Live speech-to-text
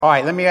All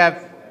right, let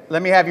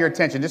me have your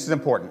attention. This is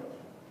important.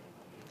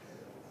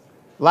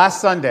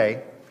 Last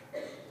Sunday,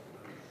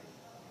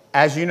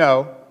 as you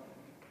know,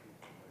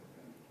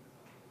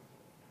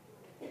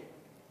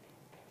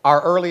 our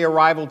early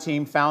arrival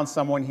team found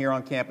someone here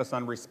on campus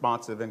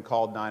unresponsive and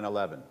called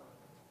 911.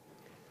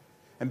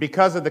 And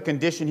because of the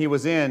condition he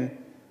was in,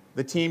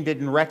 the team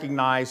didn't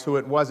recognize who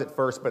it was at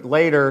first, but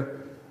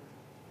later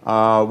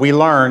we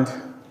learned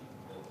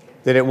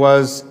that it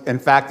was, in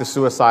fact, the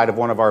suicide of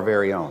one of our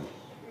very own.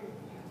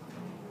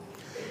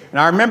 And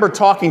I remember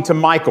talking to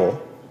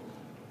Michael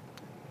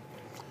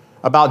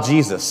about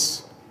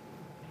Jesus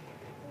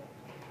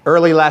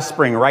early last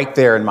spring, right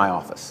there in my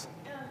office.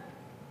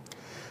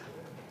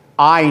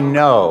 I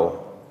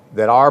know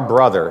that our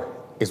brother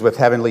is with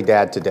Heavenly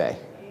Dad today.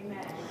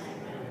 Amen.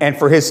 And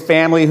for his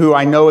family, who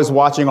I know is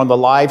watching on the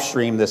live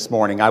stream this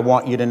morning, I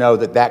want you to know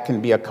that that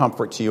can be a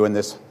comfort to you in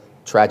this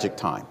tragic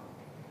time.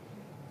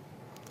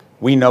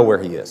 We know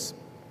where he is.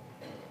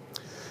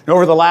 And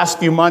over the last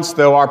few months,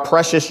 though, our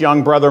precious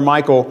young brother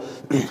Michael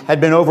had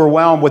been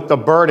overwhelmed with the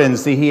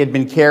burdens that he had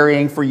been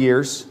carrying for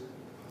years.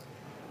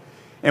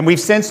 And we've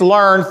since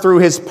learned through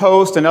his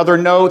post and other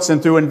notes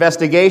and through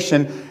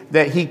investigation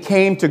that he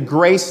came to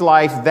Grace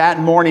Life that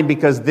morning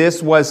because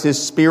this was his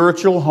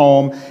spiritual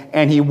home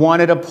and he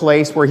wanted a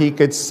place where he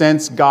could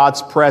sense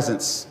God's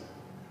presence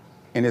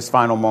in his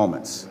final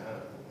moments.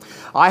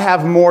 I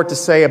have more to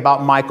say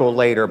about Michael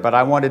later, but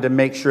I wanted to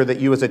make sure that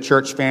you as a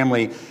church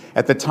family,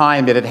 at the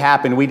time that it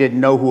happened, we didn't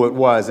know who it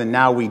was, and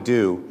now we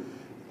do.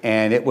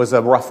 And it was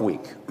a rough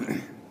week.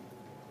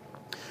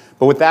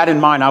 But with that in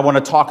mind, I want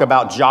to talk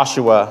about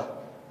Joshua.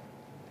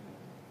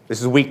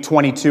 This is week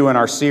 22 in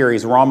our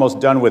series. We're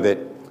almost done with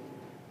it.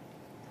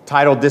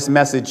 Titled this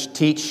message,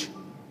 Teach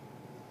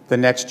the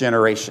Next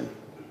Generation.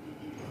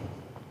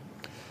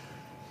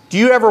 Do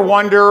you ever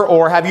wonder,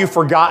 or have you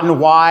forgotten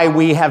why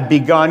we have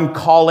begun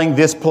calling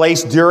this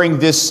place during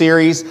this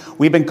series?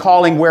 We've been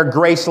calling where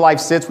Grace Life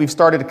sits. We've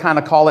started to kind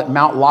of call it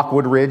Mount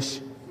Lockwood Ridge.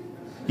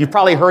 You've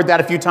probably heard that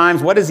a few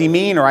times. What does he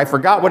mean? Or I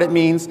forgot what it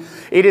means.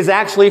 It is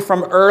actually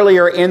from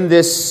earlier in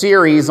this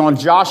series on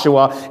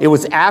Joshua. It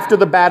was after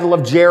the Battle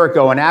of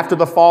Jericho and after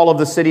the fall of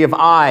the city of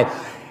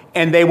Ai.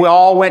 And they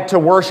all went to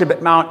worship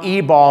at Mount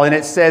Ebal. And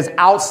it says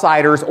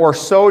outsiders or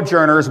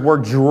sojourners were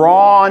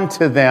drawn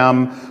to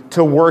them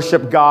to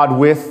worship God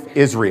with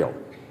Israel.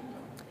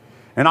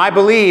 And I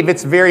believe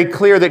it's very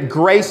clear that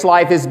Grace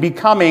Life is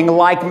becoming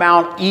like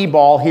Mount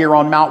Ebal here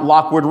on Mount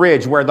Lockwood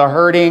Ridge, where the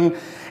hurting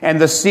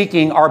and the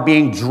seeking are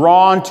being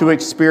drawn to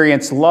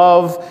experience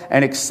love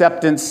and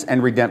acceptance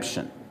and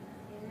redemption.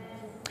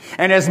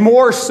 And as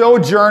more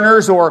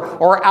sojourners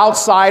or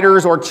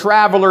outsiders or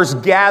travelers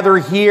gather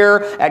here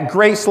at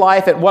Grace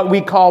Life at what we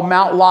call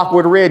Mount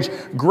Lockwood Ridge,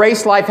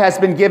 Grace Life has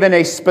been given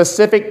a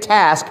specific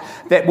task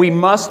that we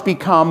must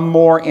become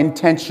more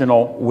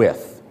intentional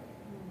with.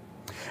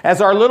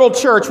 As our little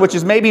church, which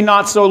is maybe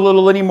not so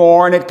little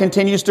anymore, and it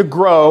continues to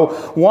grow,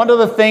 one of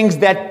the things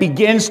that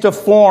begins to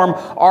form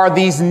are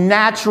these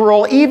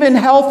natural, even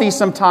healthy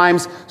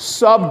sometimes,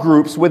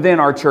 subgroups within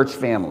our church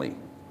family.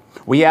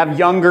 We have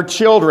younger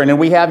children and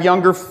we have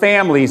younger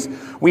families.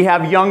 We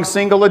have young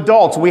single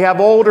adults. We have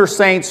older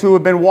saints who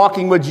have been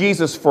walking with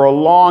Jesus for a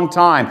long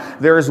time.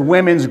 There's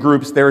women's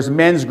groups, there's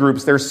men's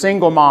groups, there's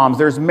single moms,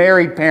 there's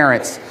married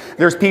parents,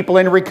 there's people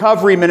in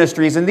recovery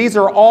ministries, and these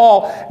are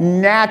all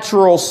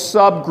natural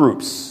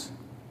subgroups.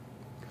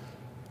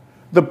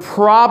 The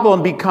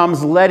problem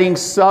becomes letting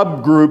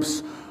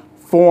subgroups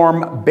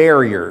form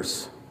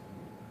barriers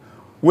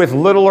with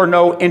little or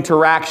no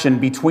interaction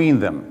between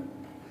them.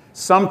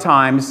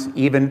 Sometimes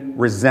even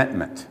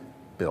resentment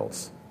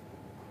builds.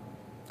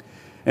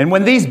 And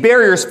when these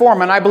barriers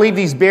form, and I believe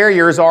these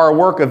barriers are a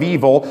work of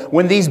evil,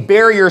 when these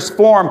barriers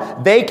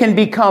form, they can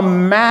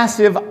become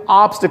massive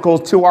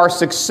obstacles to our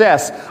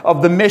success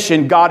of the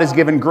mission God has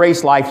given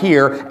Grace Life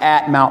here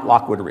at Mount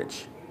Lockwood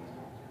Ridge.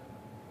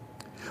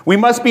 We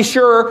must be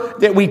sure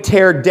that we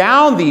tear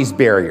down these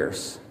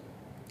barriers.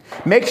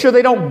 Make sure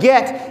they don't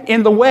get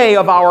in the way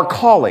of our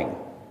calling.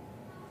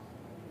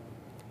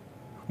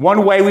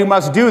 One way we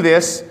must do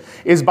this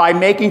is by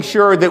making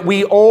sure that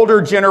we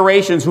older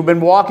generations who've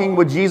been walking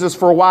with Jesus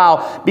for a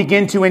while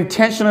begin to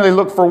intentionally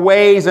look for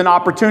ways and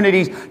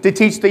opportunities to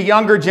teach the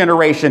younger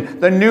generation,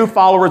 the new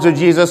followers of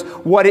Jesus,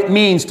 what it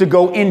means to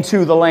go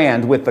into the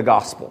land with the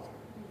gospel.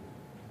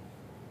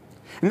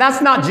 And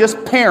that's not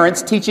just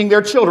parents teaching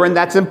their children.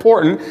 That's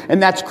important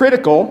and that's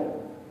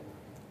critical.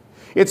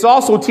 It's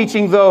also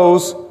teaching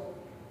those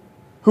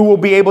who will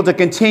be able to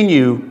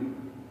continue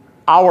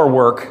our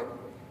work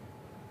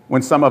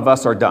when some of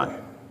us are done.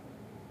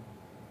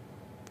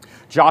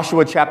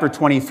 Joshua chapter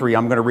 23,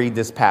 I'm going to read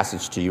this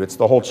passage to you. It's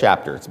the whole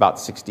chapter. It's about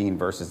 16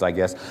 verses, I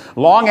guess.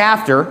 Long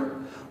after,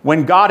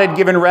 when God had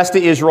given rest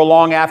to Israel,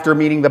 long after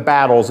meeting the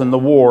battles and the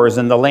wars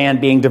and the land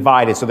being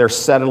divided, so they're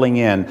settling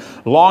in.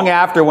 Long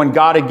after, when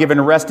God had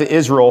given rest to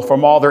Israel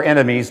from all their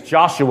enemies,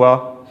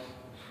 Joshua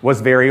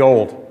was very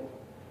old.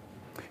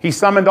 He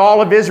summoned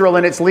all of Israel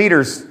and its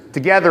leaders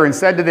together and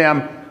said to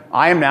them,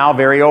 I am now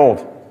very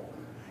old.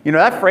 You know,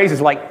 that phrase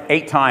is like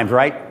 8 times,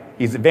 right?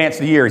 He's advanced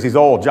the years. He's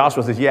old.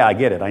 Joshua says, yeah, I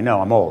get it. I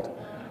know. I'm old.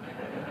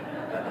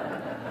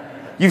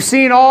 You've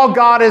seen all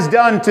God has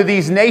done to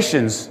these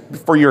nations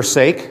for your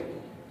sake.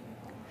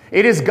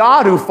 It is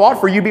God who fought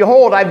for you.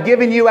 Behold, I've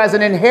given you as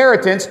an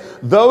inheritance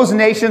those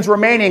nations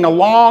remaining,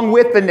 along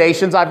with the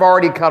nations I've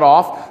already cut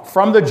off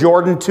from the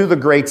Jordan to the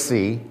Great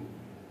Sea.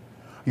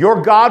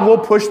 Your God will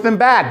push them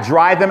back,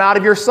 drive them out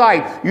of your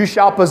sight. You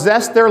shall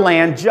possess their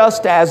land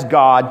just as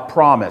God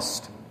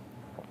promised.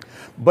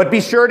 But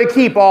be sure to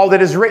keep all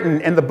that is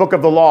written in the book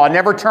of the law.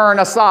 Never turn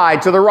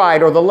aside to the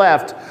right or the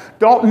left.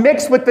 Don't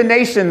mix with the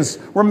nations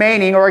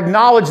remaining or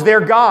acknowledge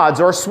their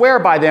gods or swear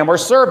by them or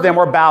serve them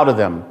or bow to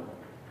them.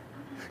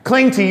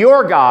 Cling to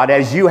your God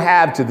as you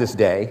have to this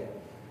day.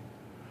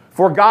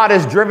 For God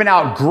has driven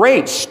out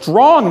great,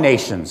 strong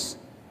nations.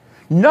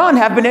 None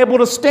have been able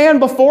to stand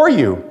before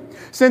you,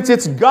 since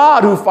it's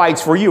God who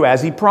fights for you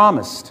as he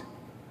promised.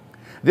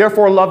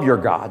 Therefore, love your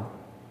God.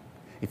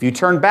 If you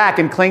turn back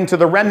and cling to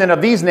the remnant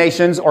of these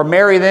nations, or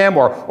marry them,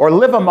 or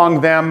live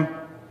among them,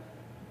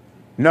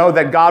 know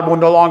that God will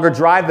no longer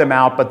drive them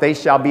out, but they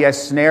shall be a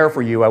snare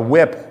for you, a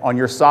whip on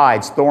your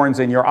sides, thorns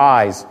in your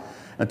eyes,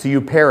 until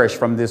you perish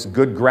from this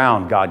good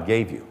ground God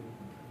gave you.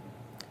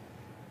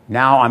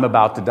 Now I'm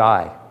about to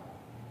die.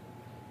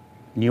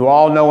 And you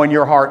all know in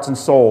your hearts and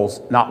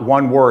souls, not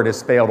one word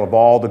has failed of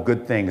all the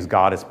good things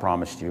God has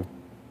promised you.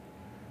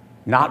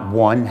 Not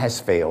one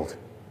has failed.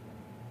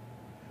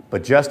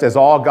 But just as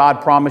all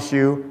God promised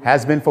you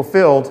has been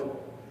fulfilled,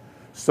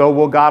 so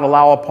will God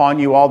allow upon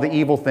you all the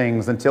evil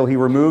things until he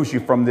removes you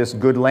from this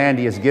good land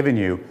he has given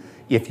you,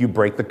 if you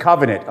break the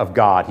covenant of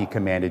God he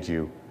commanded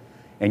you,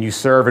 and you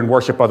serve and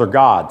worship other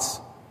gods.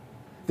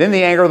 Then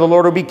the anger of the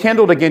Lord will be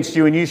kindled against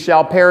you, and you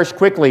shall perish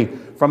quickly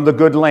from the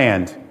good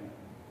land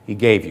he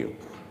gave you.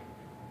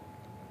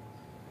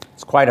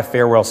 It's quite a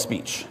farewell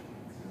speech.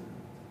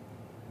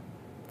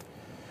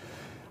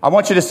 I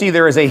want you to see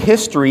there is a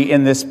history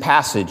in this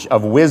passage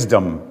of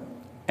wisdom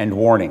and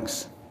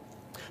warnings.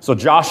 So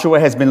Joshua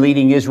has been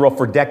leading Israel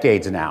for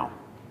decades now.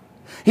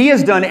 He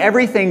has done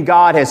everything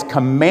God has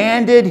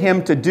commanded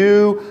him to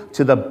do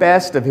to the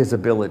best of his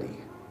ability.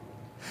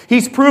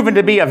 He's proven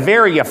to be a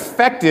very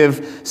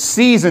effective,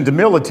 seasoned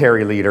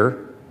military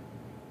leader.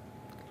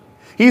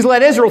 He's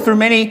led Israel through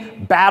many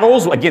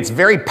battles against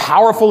very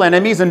powerful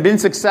enemies and been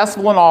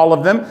successful in all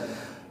of them.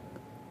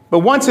 But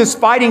once his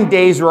fighting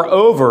days were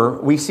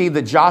over, we see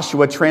that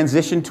Joshua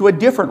transitioned to a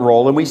different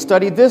role, and we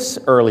studied this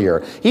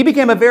earlier. He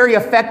became a very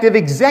effective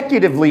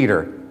executive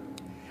leader,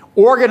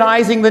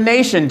 organizing the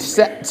nation,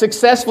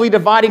 successfully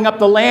dividing up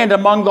the land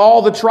among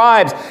all the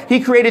tribes. He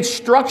created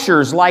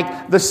structures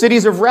like the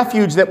cities of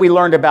refuge that we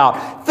learned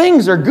about.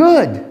 Things are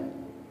good.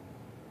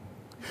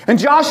 And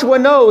Joshua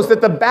knows that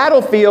the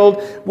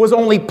battlefield was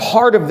only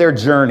part of their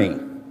journey.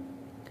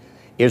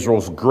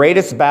 Israel's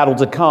greatest battle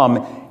to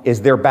come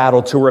is their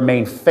battle to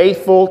remain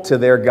faithful to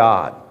their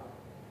God.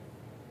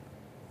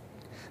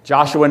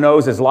 Joshua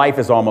knows his life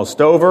is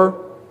almost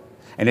over,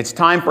 and it's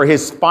time for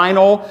his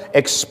final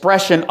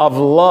expression of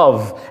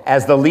love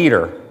as the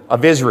leader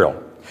of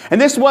Israel. And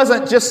this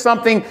wasn't just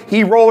something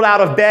he rolled out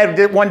of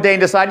bed one day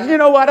and decided, you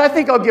know what, I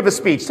think I'll give a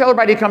speech. Tell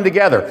everybody to come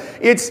together.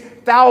 It's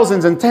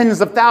thousands and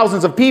tens of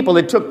thousands of people.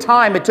 It took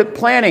time. It took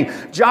planning.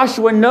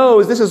 Joshua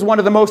knows this is one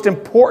of the most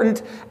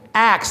important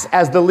acts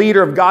as the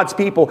leader of God's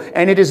people,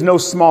 and it is no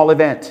small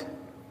event.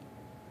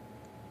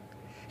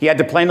 He had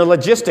to plan the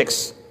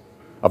logistics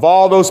of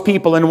all those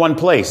people in one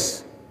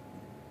place.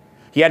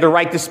 He had to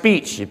write the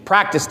speech. He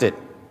practiced it.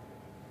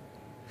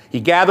 He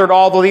gathered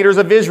all the leaders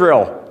of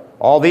Israel,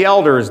 all the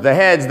elders, the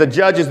heads, the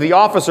judges, the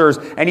officers,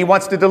 and he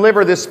wants to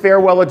deliver this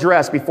farewell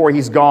address before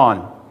he's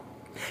gone.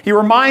 He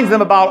reminds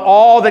them about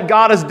all that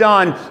God has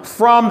done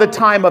from the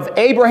time of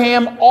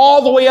Abraham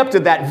all the way up to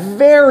that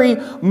very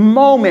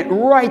moment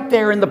right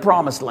there in the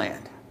promised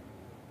land.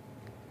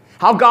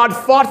 How God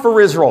fought for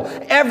Israel.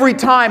 Every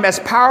time as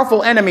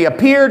powerful enemy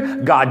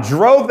appeared, God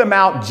drove them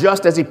out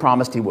just as he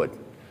promised he would.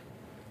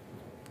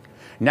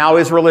 Now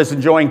Israel is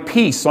enjoying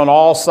peace on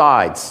all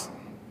sides.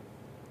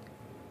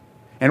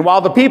 And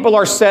while the people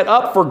are set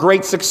up for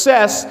great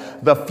success,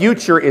 the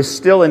future is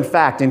still, in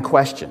fact, in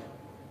question,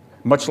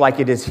 much like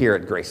it is here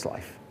at Grace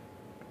Life.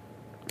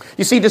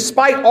 You see,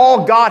 despite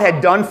all God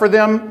had done for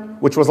them,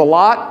 which was a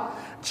lot,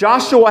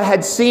 Joshua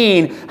had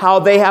seen how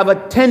they have a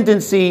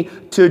tendency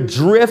to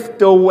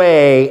drift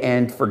away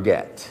and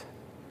forget.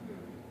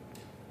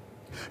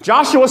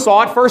 Joshua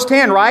saw it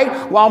firsthand,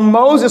 right? While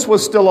Moses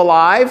was still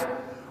alive,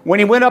 when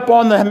he went up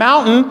on the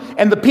mountain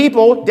and the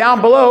people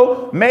down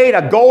below made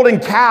a golden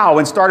cow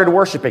and started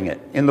worshiping it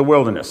in the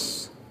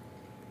wilderness.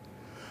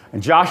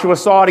 And Joshua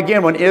saw it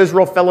again when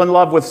Israel fell in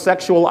love with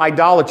sexual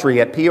idolatry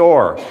at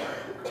Peor.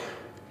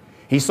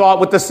 He saw it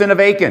with the sin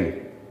of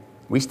Achan.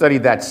 We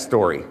studied that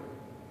story.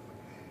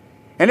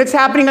 And it's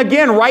happening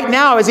again right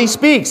now as he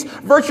speaks.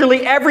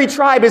 Virtually every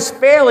tribe is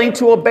failing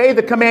to obey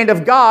the command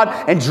of God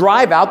and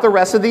drive out the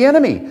rest of the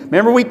enemy.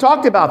 Remember, we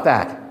talked about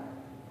that.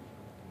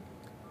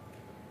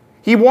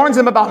 He warns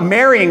them about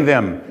marrying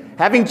them,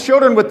 having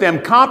children with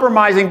them,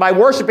 compromising by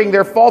worshiping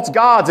their false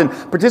gods and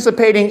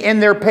participating in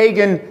their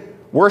pagan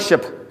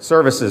worship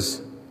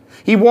services.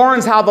 He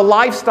warns how the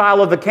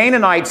lifestyle of the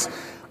Canaanites,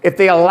 if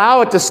they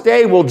allow it to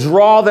stay, will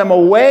draw them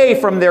away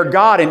from their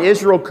God, and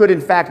Israel could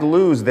in fact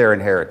lose their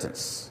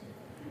inheritance.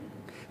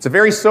 It's a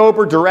very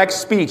sober, direct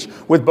speech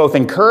with both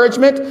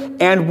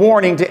encouragement and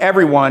warning to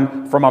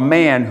everyone from a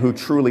man who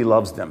truly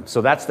loves them.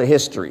 So that's the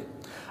history.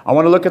 I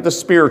want to look at the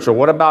spiritual.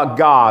 What about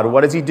God?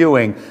 What is he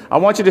doing? I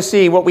want you to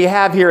see what we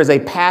have here is a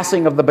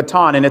passing of the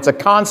baton, and it's a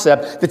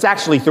concept that's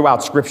actually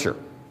throughout Scripture.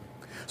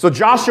 So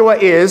Joshua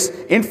is,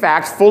 in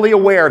fact, fully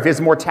aware of his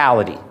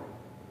mortality.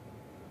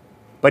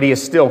 But he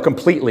is still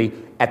completely,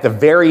 at the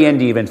very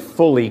end even,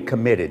 fully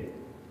committed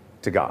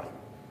to God.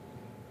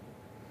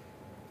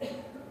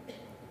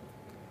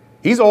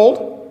 He's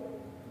old.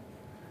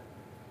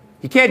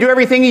 He can't do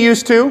everything he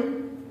used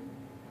to.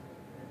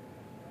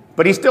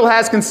 But he still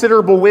has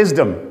considerable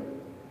wisdom.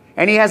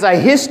 And he has a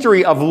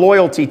history of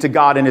loyalty to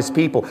God and his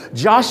people.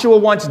 Joshua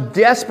wants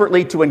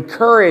desperately to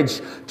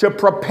encourage, to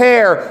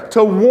prepare,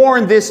 to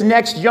warn this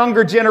next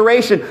younger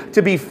generation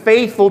to be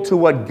faithful to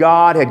what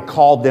God had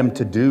called them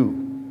to do.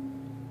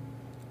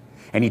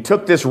 And he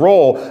took this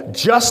role,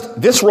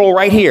 just this role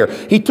right here,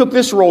 he took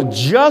this role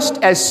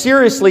just as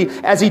seriously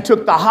as he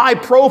took the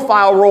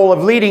high-profile role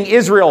of leading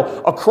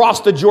Israel across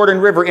the Jordan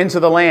River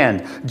into the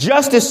land.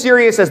 Just as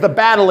serious as the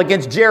battle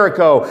against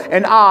Jericho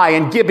and Ai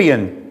and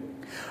Gibeon.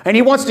 And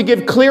he wants to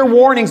give clear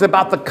warnings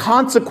about the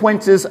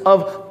consequences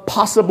of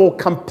possible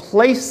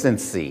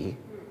complacency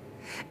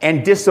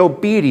and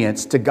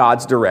disobedience to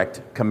God's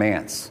direct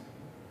commands.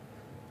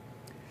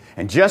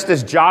 And just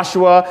as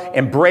Joshua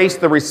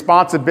embraced the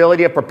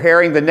responsibility of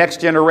preparing the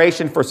next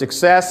generation for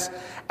success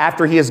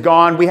after he is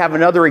gone, we have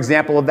another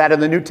example of that in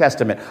the New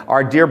Testament.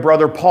 Our dear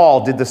brother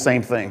Paul did the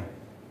same thing.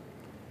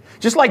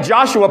 Just like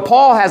Joshua,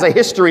 Paul has a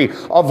history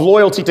of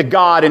loyalty to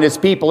God and his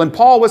people. And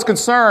Paul was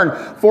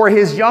concerned for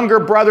his younger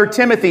brother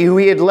Timothy, who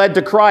he had led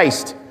to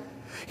Christ.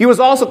 He was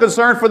also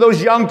concerned for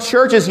those young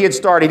churches he had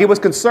started. He was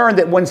concerned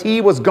that when he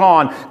was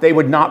gone, they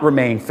would not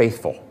remain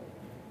faithful.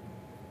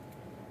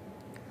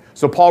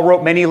 So Paul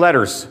wrote many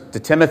letters to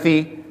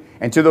Timothy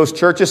and to those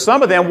churches,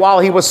 some of them while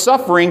he was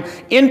suffering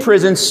in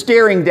prison,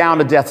 staring down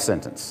a death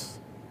sentence.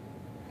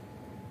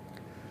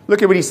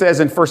 Look at what he says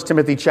in 1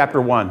 Timothy chapter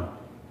 1,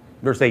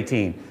 verse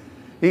 18.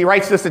 He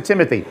writes this to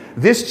Timothy.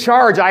 This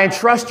charge I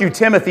entrust you,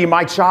 Timothy,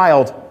 my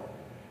child,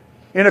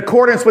 in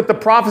accordance with the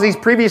prophecies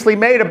previously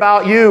made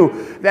about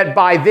you, that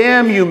by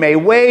them you may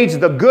wage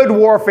the good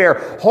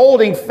warfare,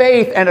 holding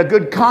faith and a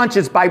good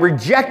conscience. By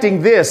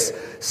rejecting this,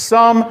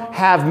 some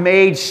have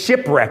made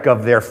shipwreck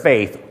of their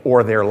faith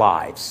or their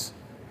lives.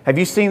 Have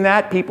you seen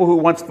that? People who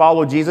once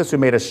followed Jesus who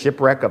made a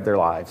shipwreck of their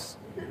lives.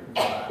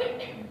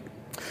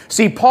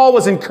 See, Paul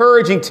was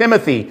encouraging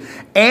Timothy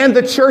and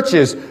the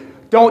churches,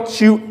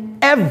 don't you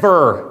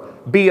ever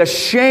be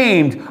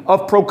ashamed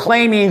of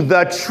proclaiming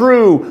the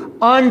true,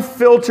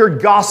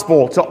 unfiltered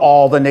gospel to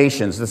all the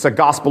nations. It's a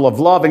gospel of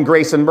love and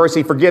grace and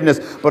mercy, forgiveness,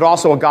 but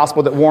also a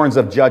gospel that warns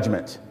of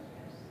judgment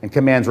and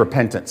commands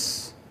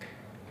repentance.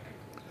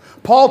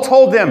 Paul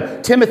told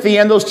them, Timothy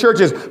and those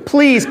churches,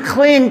 please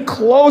cling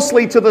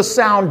closely to the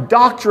sound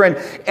doctrine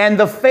and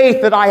the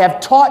faith that I have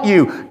taught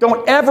you.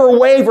 Don't ever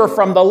waver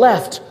from the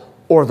left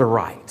or the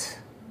right.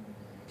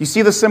 You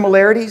see the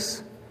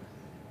similarities?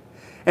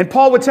 And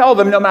Paul would tell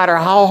them, no matter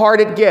how hard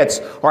it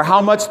gets or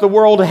how much the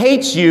world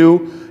hates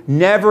you,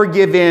 never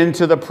give in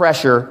to the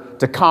pressure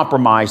to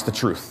compromise the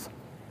truth.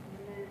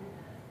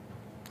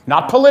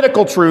 Not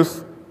political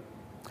truth,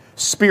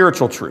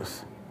 spiritual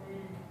truth.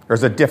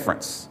 There's a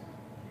difference.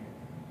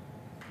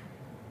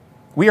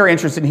 We are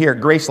interested here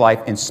at Grace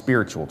Life in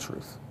spiritual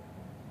truth.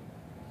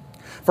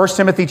 1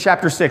 Timothy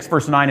chapter 6,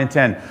 verse 9 and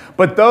 10.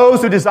 But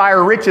those who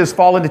desire riches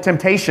fall into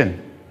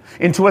temptation,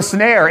 into a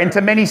snare,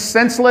 into many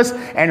senseless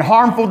and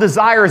harmful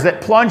desires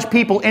that plunge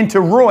people into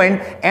ruin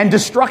and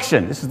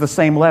destruction. This is the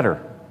same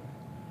letter.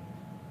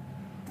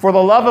 For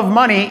the love of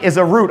money is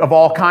a root of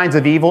all kinds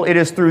of evil. It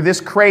is through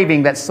this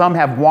craving that some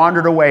have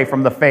wandered away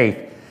from the faith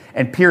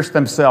and pierced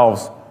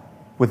themselves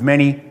with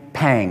many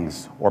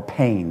pangs or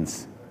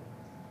pains.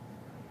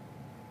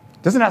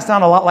 Doesn't that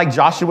sound a lot like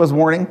Joshua's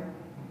warning?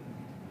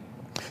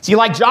 See,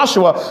 like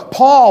Joshua,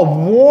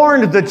 Paul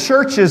warned the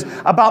churches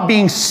about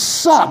being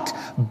sucked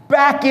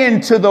back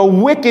into the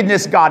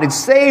wickedness God had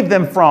saved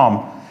them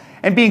from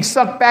and being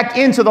sucked back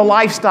into the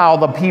lifestyle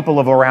of the people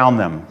around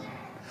them.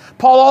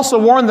 Paul also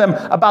warned them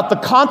about the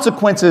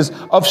consequences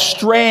of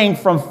straying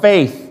from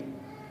faith,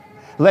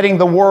 letting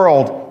the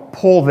world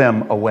pull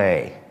them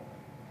away.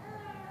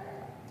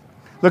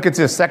 Look at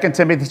this, 2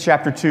 Timothy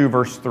chapter 2,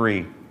 verse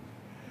 3.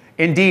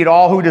 Indeed,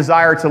 all who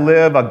desire to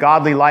live a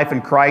godly life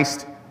in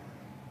Christ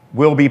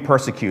will be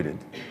persecuted.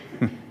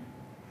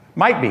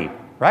 Might be,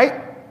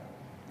 right?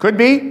 Could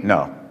be?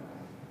 No.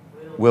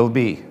 Will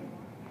be.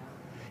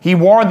 He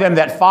warned them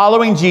that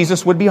following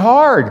Jesus would be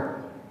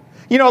hard.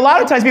 You know, a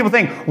lot of times people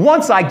think,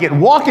 once I get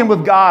walking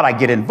with God, I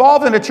get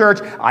involved in the church,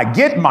 I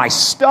get my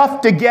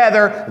stuff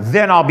together,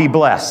 then I'll be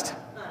blessed.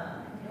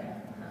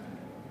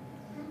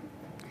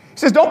 He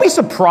says, don't be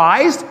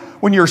surprised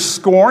when you're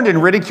scorned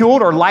and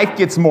ridiculed or life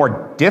gets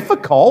more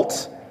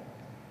difficult.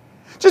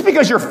 Just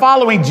because you're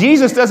following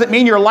Jesus doesn't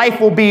mean your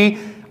life will be,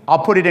 I'll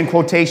put it in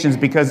quotations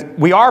because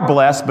we are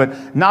blessed,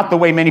 but not the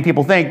way many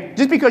people think.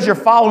 Just because you're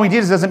following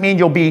Jesus doesn't mean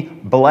you'll be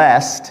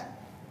blessed.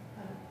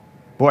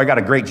 Boy, I got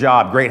a great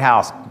job, great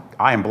house.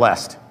 I am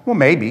blessed. Well,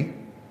 maybe,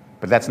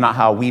 but that's not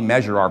how we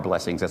measure our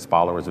blessings as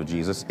followers of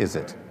Jesus, is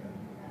it?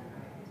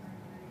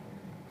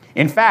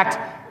 In fact,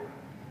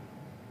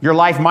 your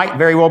life might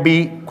very well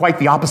be quite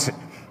the opposite.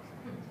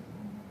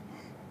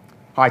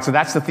 All right, so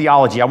that's the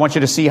theology. I want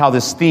you to see how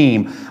this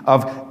theme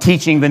of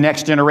teaching the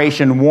next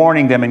generation,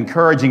 warning them,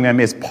 encouraging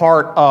them is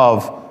part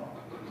of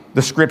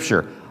the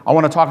Scripture. I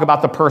want to talk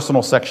about the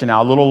personal section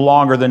now, a little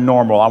longer than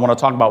normal. I want to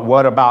talk about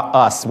what about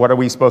us? What are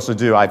we supposed to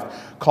do? I've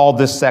called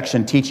this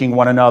section Teaching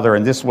One Another,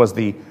 and this was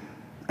the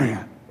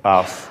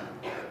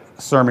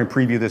sermon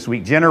preview this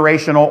week.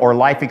 Generational or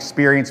life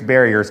experience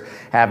barriers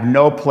have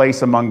no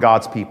place among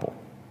God's people.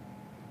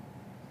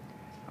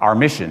 Our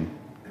mission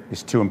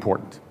is too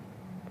important.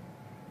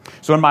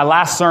 So in my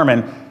last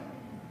sermon,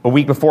 a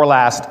week before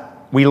last,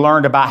 we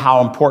learned about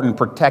how important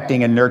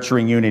protecting and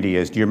nurturing unity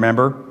is. Do you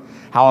remember?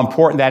 How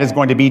important that is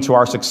going to be to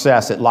our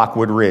success at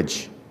Lockwood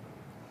Ridge.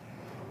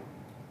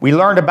 We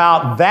learned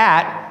about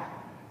that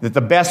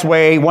the best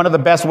way, one of the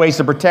best ways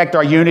to protect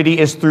our unity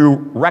is through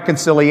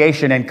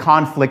reconciliation and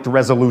conflict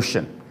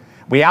resolution.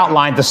 We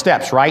outlined the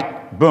steps,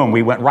 right? Boom,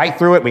 we went right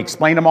through it. We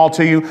explained them all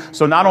to you.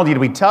 So not only did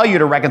we tell you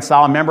to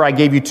reconcile, remember I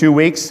gave you 2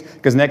 weeks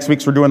because next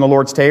week's we're doing the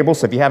Lord's table.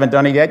 So if you haven't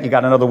done it yet, you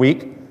got another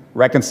week.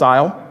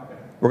 Reconcile.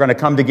 We're going to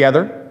come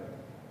together.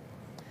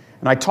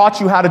 And I taught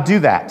you how to do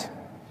that.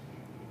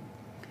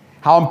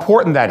 How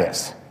important that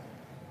is.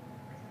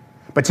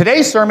 But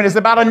today's sermon is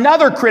about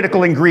another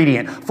critical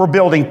ingredient for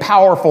building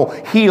powerful,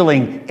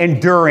 healing,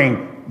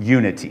 enduring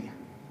unity.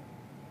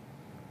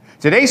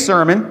 Today's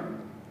sermon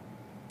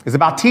is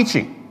about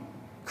teaching,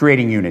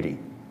 creating unity.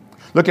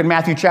 Look at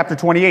Matthew chapter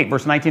 28,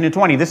 verse 19 and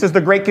 20. This is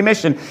the Great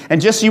Commission. And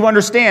just so you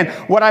understand,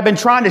 what I've been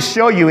trying to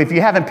show you, if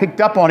you haven't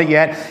picked up on it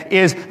yet,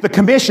 is the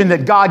commission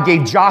that God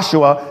gave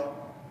Joshua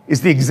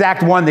is the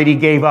exact one that he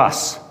gave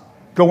us.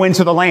 Go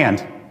into the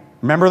land.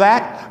 Remember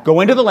that?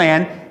 Go into the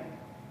land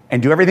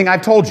and do everything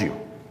I've told you.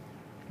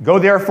 Go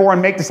therefore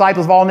and make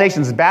disciples of all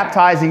nations,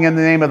 baptizing in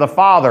the name of the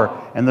Father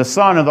and the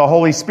Son and the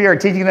Holy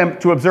Spirit, teaching them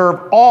to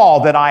observe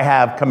all that I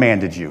have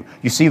commanded you.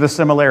 You see the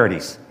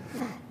similarities.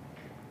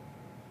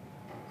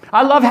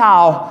 I love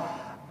how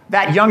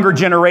that younger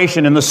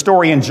generation in the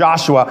story in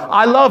Joshua,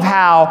 I love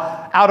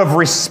how, out of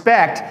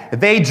respect,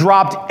 they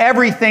dropped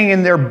everything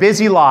in their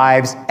busy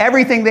lives,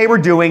 everything they were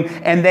doing,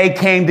 and they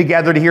came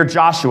together to hear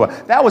Joshua.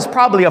 That was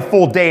probably a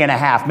full day and a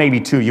half, maybe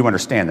 2. You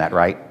understand that,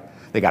 right?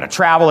 They got to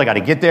travel, they got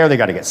to get there, they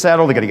got to get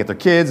settled, they got to get their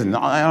kids, and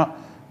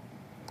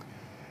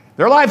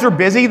their lives were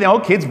busy.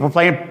 Kids were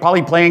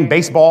probably playing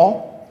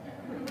baseball.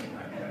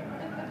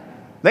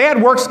 They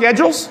had work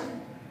schedules.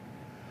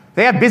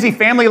 They had busy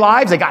family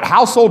lives. They got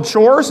household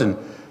chores, and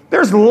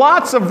there's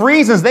lots of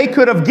reasons they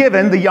could have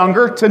given the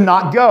younger to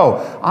not go.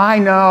 I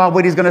know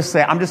what he's going to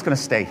say. I'm just going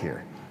to stay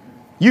here.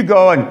 You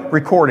go and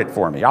record it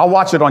for me. I'll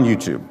watch it on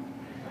YouTube.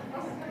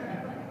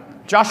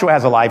 Joshua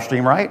has a live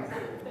stream, right?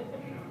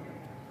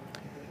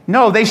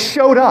 No, they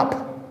showed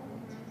up.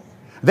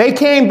 They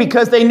came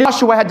because they knew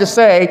Joshua had to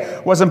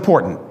say was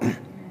important.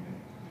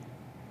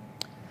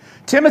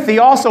 Timothy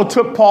also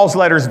took Paul's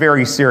letters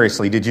very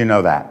seriously. Did you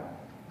know that?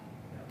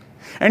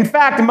 In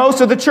fact,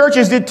 most of the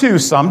churches did too.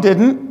 Some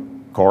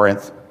didn't.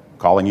 Corinth,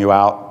 calling you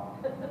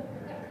out.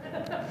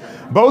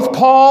 Both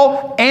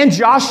Paul and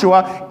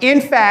Joshua,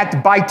 in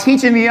fact, by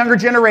teaching the younger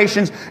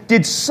generations,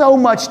 did so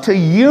much to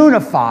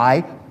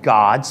unify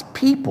God's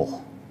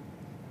people.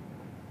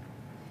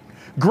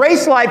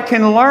 Grace Life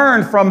can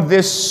learn from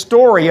this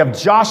story of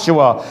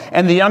Joshua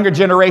and the younger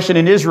generation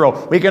in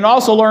Israel. We can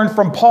also learn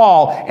from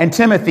Paul and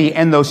Timothy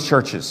and those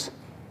churches.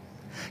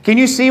 Can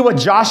you see what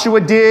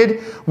Joshua did,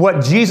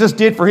 what Jesus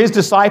did for his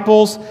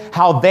disciples,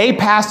 how they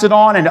passed it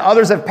on and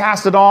others have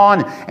passed it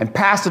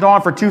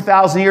on for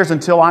 2,000 years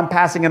until I'm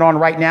passing it on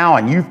right now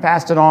and you've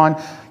passed it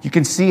on? You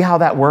can see how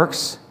that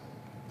works.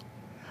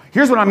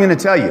 Here's what I'm going to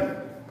tell you.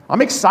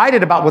 I'm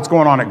excited about what's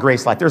going on at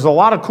Grace Life. There's a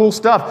lot of cool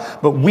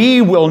stuff, but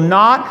we will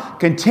not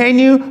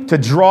continue to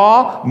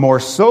draw more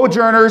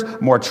sojourners,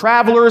 more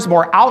travelers,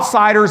 more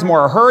outsiders,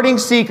 more hurting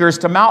seekers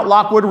to Mount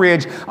Lockwood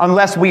Ridge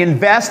unless we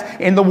invest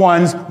in the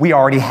ones we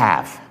already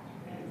have.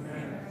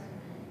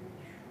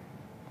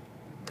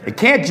 It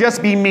can't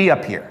just be me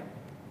up here.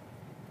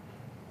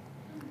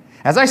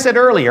 As I said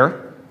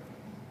earlier,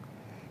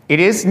 it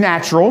is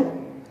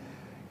natural,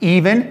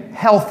 even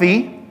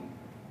healthy,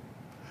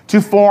 to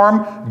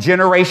form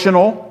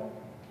generational,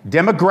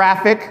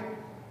 demographic,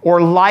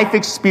 or life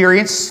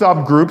experience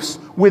subgroups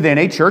within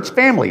a church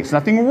family. There's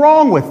nothing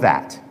wrong with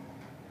that.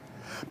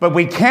 But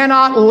we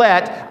cannot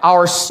let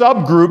our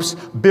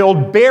subgroups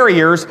build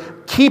barriers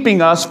keeping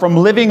us from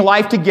living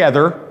life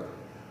together,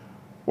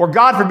 or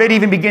God forbid,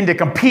 even begin to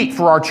compete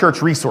for our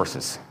church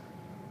resources.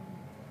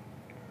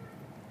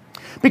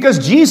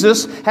 Because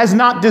Jesus has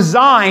not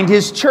designed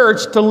his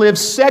church to live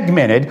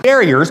segmented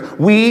barriers.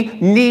 We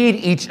need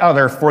each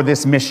other for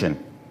this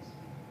mission.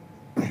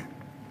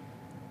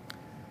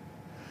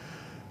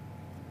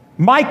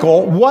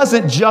 Michael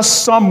wasn't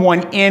just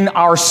someone in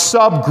our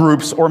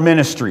subgroups or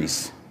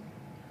ministries.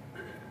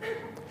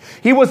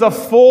 He was a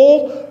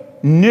full,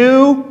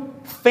 new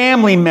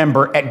family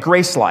member at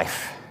Grace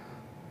Life.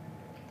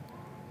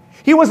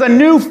 He was a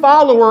new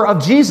follower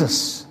of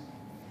Jesus,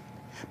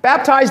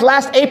 baptized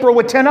last April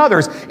with 10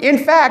 others. In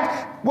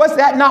fact, was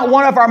that not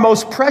one of our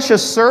most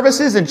precious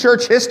services in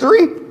church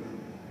history?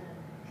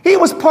 He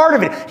was part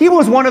of it. He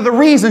was one of the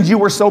reasons you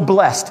were so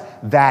blessed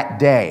that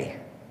day.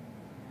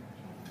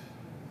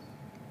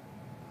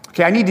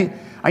 Okay,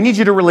 I need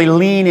you to really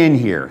lean in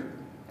here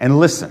and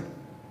listen.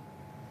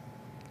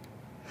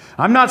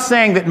 I'm not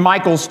saying that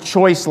Michael's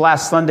choice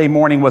last Sunday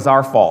morning was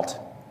our fault.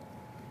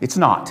 It's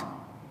not.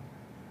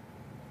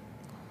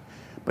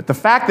 But the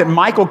fact that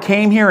Michael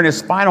came here in his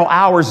final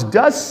hours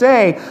does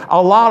say a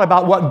lot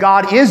about what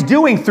God is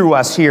doing through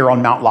us here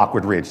on Mount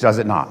Lockwood Ridge, does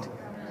it not?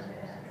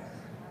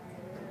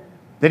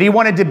 That he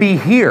wanted to be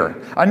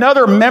here.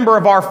 Another member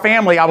of our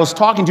family, I was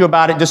talking to you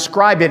about it,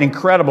 described it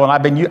incredible,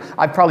 and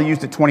I've probably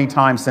used it 20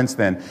 times since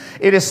then.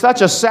 It is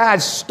such a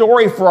sad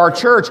story for our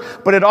church,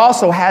 but it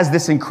also has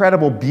this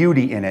incredible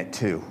beauty in it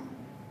too.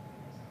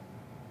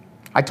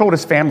 I told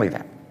his family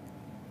that.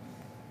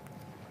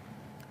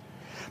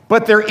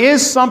 But there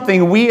is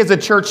something we as a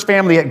church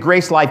family at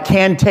Grace Life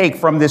can take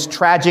from this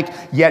tragic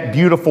yet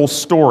beautiful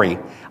story.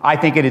 I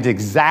think it is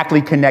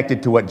exactly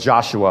connected to what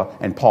Joshua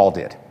and Paul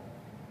did.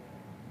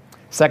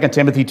 2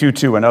 Timothy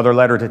 2:2, another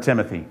letter to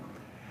Timothy.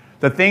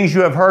 The things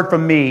you have heard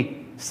from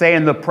me, say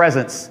in the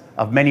presence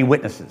of many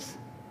witnesses.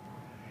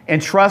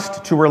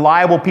 Entrust to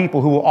reliable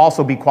people who will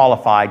also be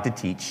qualified to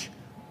teach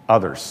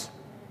others.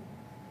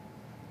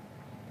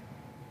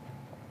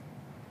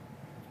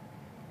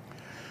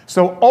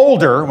 So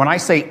older, when I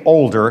say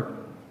older,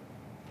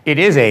 it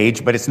is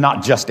age, but it's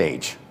not just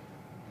age.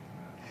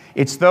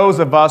 It's those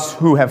of us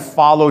who have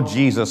followed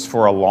Jesus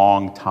for a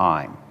long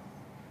time.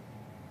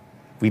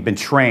 We've been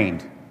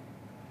trained.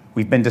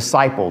 We've been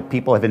discipled.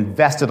 People have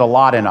invested a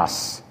lot in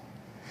us.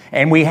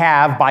 And we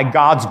have, by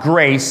God's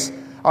grace,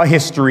 a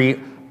history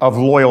of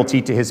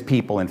loyalty to his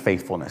people and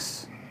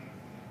faithfulness.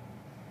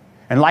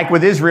 And like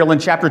with Israel in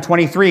chapter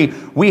 23,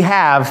 we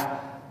have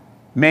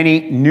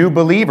many new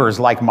believers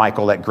like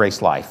Michael at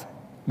Grace Life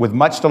with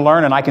much to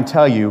learn. And I can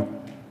tell you,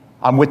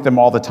 I'm with them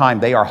all the time.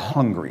 They are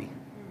hungry.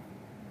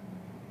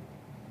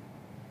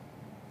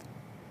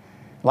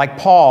 Like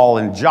Paul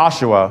and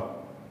Joshua,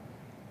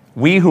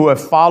 we who have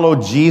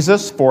followed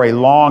Jesus for a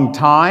long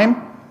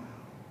time,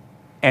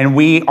 and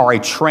we are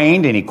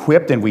trained and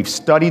equipped, and we've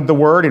studied the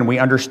Word, and we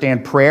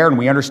understand prayer, and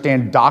we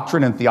understand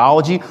doctrine and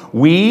theology,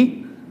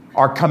 we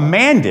are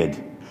commanded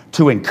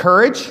to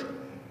encourage,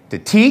 to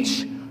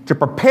teach, to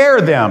prepare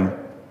them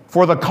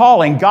for the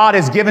calling God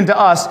has given to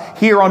us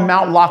here on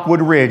Mount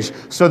Lockwood Ridge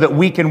so that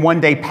we can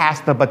one day pass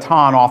the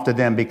baton off to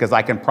them, because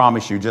I can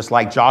promise you, just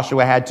like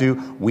Joshua had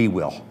to, we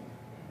will.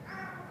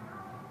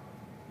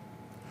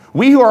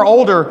 We who are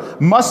older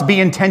must be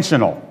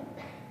intentional.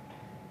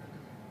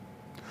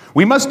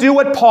 We must do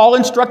what Paul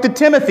instructed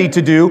Timothy to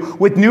do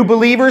with new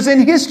believers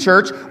in his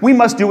church. We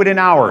must do it in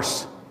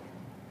ours.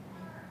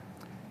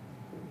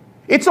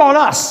 It's on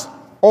us,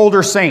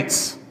 older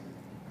saints,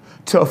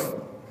 to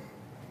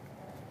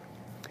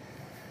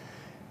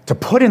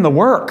put in the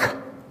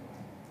work.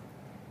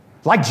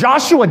 Like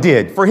Joshua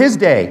did for his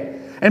day,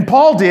 and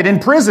Paul did in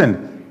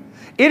prison.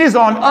 It is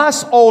on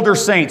us, older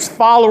saints,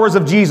 followers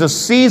of Jesus,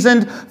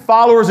 seasoned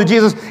followers of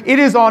Jesus. It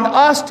is on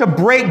us to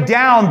break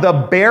down the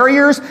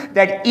barriers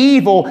that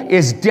evil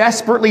is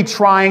desperately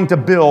trying to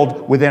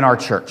build within our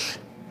church.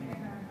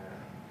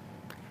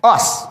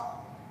 Us.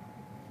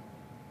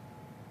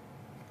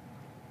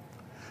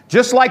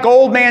 Just like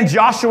old man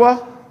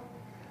Joshua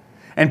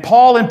and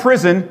Paul in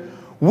prison,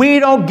 we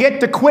don't get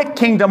to quit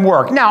kingdom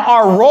work. Now,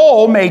 our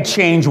role may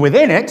change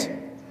within it,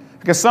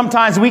 because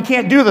sometimes we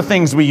can't do the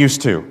things we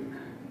used to.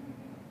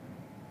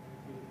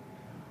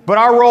 But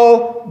our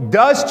role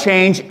does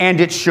change, and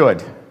it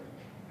should.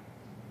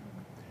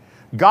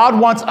 God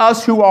wants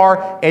us who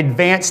are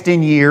advanced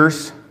in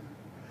years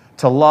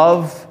to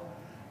love,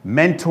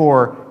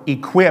 mentor,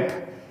 equip,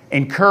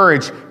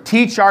 encourage,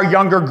 teach our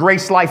younger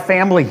Grace Life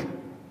family.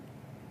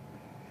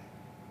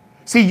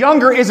 See,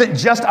 younger isn't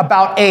just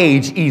about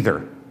age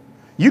either.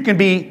 You can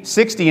be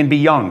 60 and be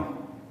young.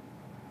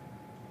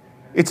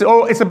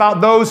 It's about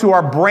those who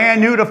are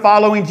brand new to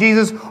following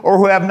Jesus or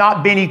who have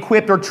not been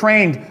equipped or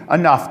trained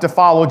enough to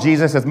follow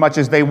Jesus as much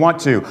as they want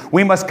to.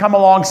 We must come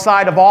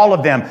alongside of all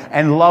of them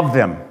and love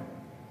them.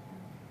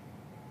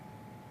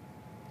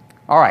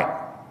 All right.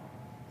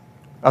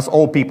 Us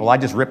old people, I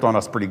just ripped on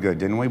us pretty good,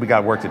 didn't we? We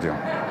got work to do.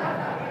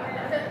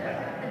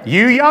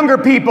 You younger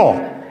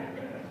people,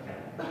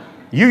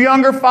 you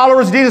younger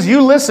followers of Jesus,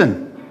 you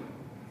listen.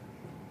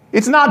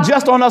 It's not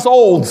just on us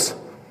olds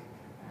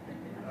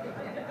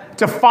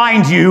to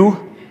find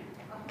you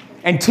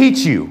and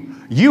teach you.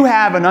 You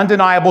have an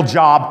undeniable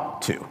job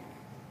too.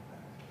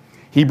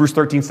 Hebrews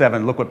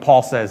 13:7, look what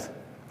Paul says.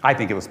 I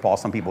think it was Paul,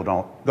 some people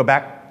don't. Go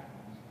back.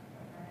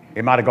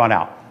 It might have gone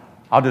out.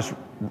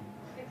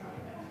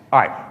 All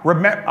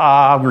right,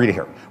 I'll read it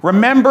here.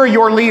 Remember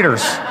your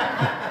leaders.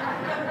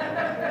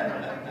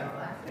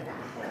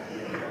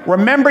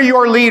 Remember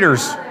your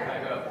leaders.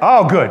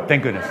 Oh, good.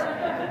 Thank goodness.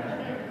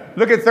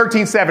 Look at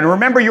 13:7.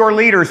 Remember your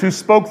leaders who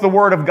spoke the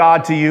word of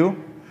God to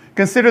you.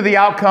 Consider the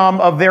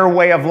outcome of their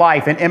way of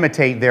life and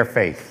imitate their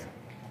faith.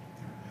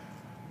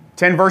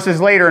 10 verses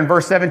later in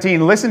verse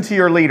 17, listen to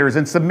your leaders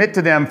and submit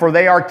to them, for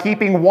they are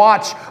keeping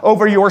watch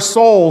over your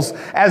souls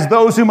as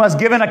those who must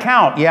give an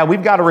account. Yeah,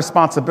 we've got a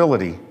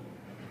responsibility.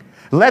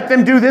 Let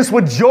them do this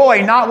with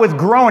joy, not with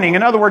groaning.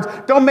 In other words,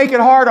 don't make it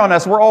hard on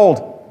us. We're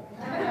old.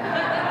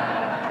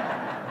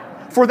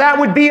 For that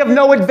would be of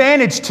no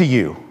advantage to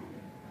you.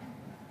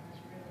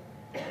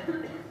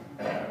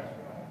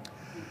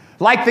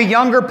 Like the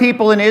younger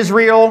people in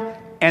Israel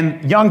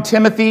and young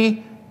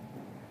Timothy,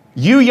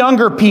 you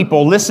younger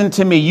people, listen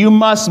to me. You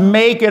must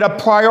make it a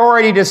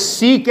priority to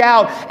seek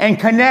out and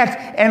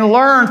connect and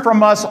learn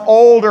from us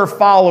older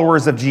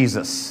followers of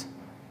Jesus.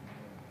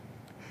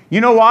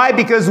 You know why?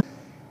 Because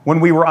when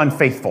we were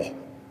unfaithful,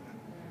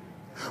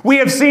 we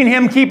have seen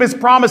him keep his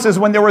promises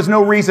when there was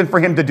no reason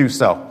for him to do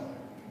so.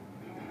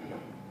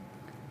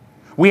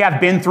 We have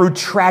been through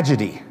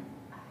tragedy.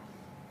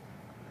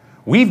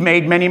 We've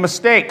made many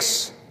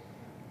mistakes.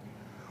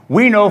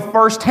 We know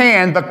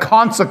firsthand the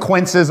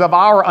consequences of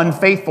our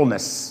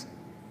unfaithfulness.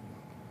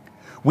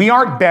 We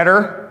aren't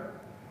better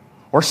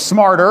or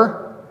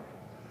smarter.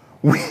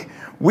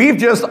 We've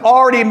just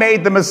already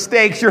made the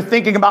mistakes you're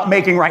thinking about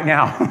making right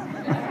now.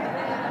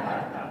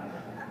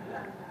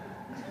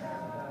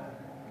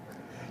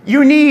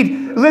 You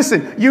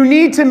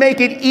need to make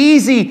it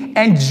easy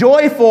and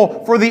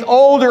joyful for the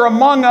older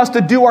among us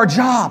to do our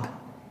job.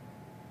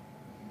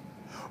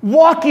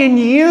 Walk in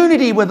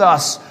unity with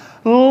us.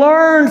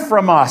 Learn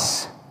from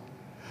us.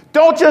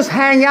 Don't just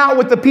hang out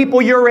with the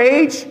people your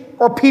age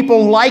or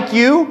people like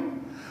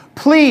you.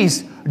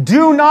 Please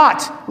do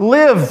not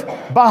live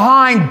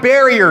behind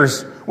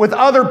barriers with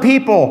other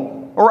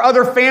people or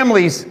other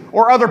families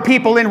or other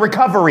people in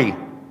recovery.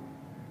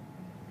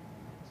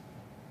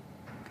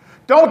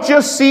 Don't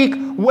just seek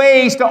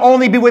ways to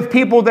only be with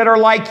people that are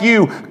like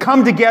you.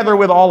 Come together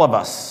with all of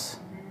us.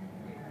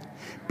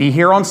 Be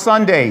here on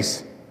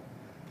Sundays.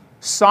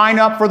 Sign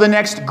up for the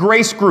next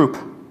grace group.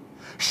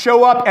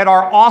 Show up at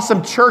our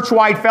awesome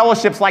church-wide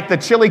fellowships like the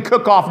chili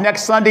cook-off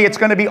next Sunday. It's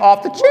going to be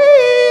off the chain.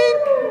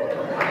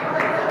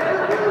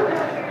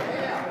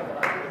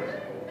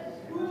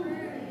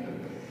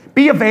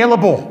 Be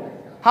available.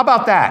 How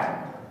about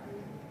that?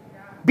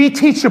 Be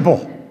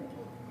teachable.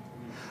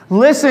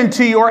 Listen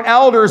to your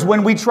elders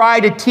when we try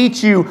to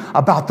teach you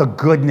about the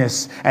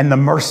goodness and the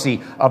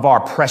mercy of our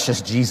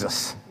precious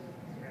Jesus.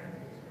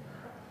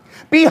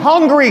 Be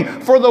hungry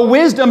for the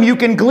wisdom you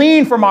can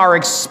glean from our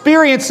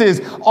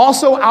experiences,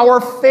 also our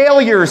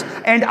failures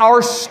and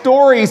our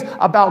stories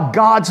about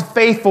God's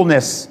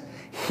faithfulness.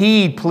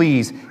 Heed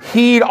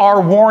our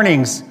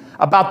warnings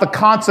about the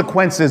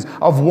consequences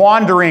of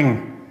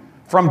wandering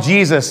from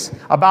Jesus,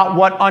 about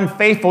what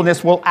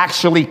unfaithfulness will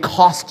actually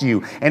cost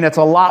you. And it's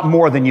a lot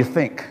more than you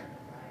think.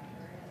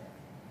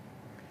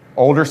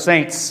 Older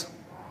saints,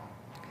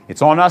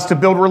 it's on us to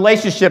build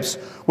relationships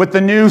with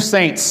the new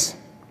saints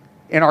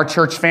in our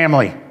church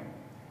family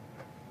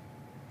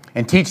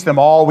and teach them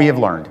all we have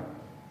learned.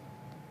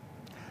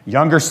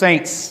 Younger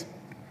saints,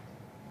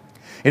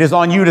 it is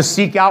on you to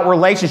seek out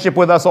relationship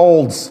with us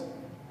olds.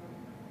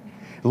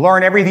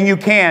 Learn everything you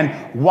can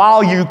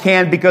while you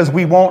can, because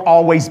we won't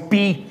always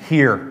be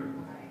here.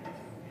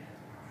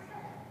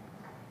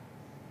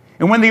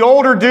 And when the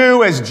older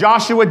do as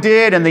Joshua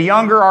did and the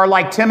younger are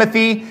like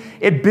Timothy,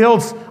 it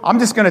builds, I'm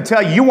just going to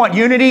tell you, you want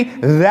unity?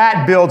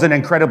 That builds an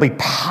incredibly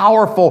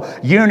powerful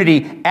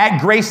unity at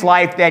Grace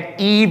Life that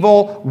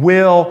evil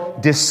will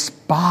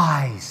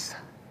despise.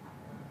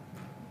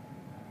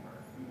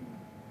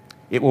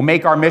 It will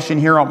make our mission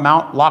here on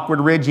Mount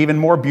Lockwood Ridge even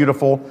more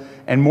beautiful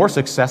and more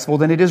successful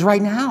than it is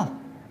right now.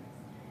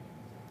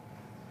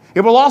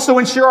 It will also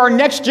ensure our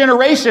next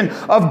generation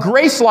of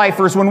Grace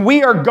Lifers, when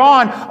we are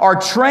gone, are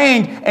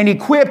trained and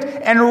equipped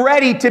and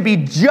ready to be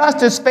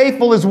just as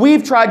faithful as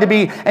we've tried to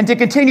be and to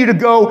continue to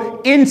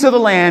go into the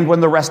land when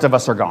the rest of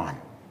us are gone.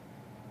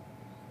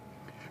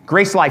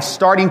 Grace Life,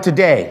 starting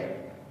today,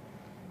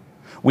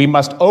 we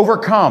must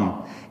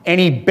overcome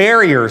any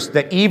barriers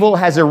that evil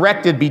has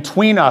erected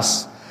between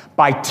us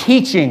by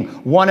teaching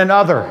one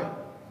another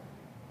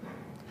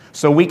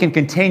so we can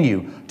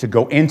continue to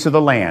go into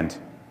the land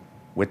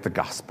with the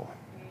gospel.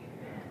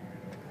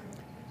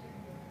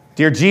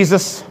 Dear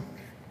Jesus,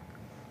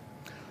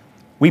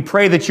 we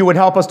pray that you would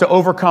help us to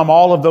overcome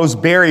all of those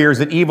barriers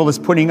that evil is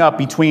putting up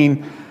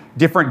between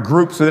different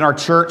groups within our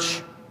church.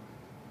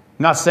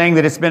 I'm not saying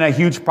that it's been a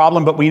huge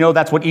problem, but we know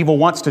that's what evil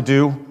wants to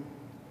do.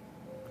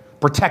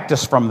 Protect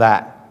us from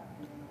that.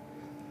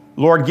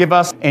 Lord, give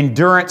us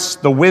endurance,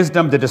 the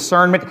wisdom, the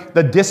discernment,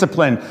 the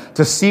discipline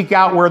to seek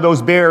out where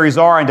those barriers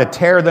are and to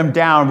tear them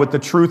down with the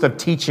truth of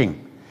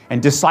teaching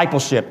and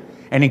discipleship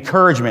and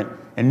encouragement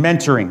and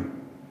mentoring.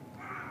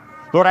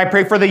 Lord, I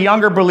pray for the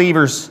younger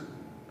believers,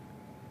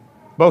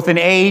 both in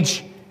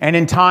age and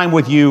in time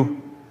with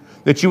you,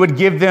 that you would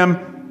give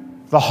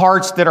them the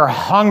hearts that are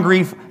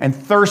hungry and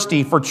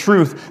thirsty for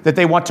truth, that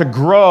they want to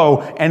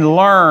grow and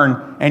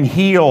learn and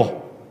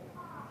heal,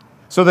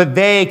 so that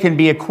they can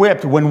be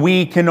equipped when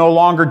we can no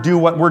longer do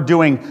what we're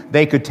doing,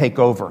 they could take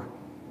over.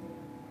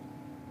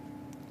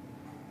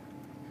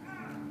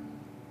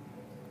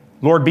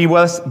 Lord, be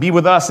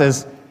with us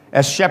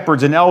as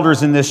shepherds and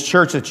elders in this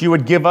church, that you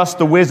would give us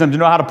the wisdom to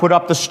know how to put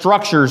up the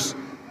structures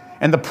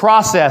and the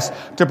process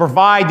to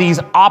provide these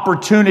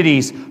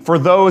opportunities for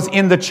those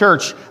in the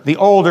church, the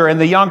older and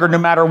the younger, no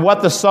matter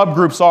what the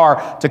subgroups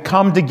are, to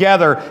come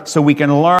together so we can learn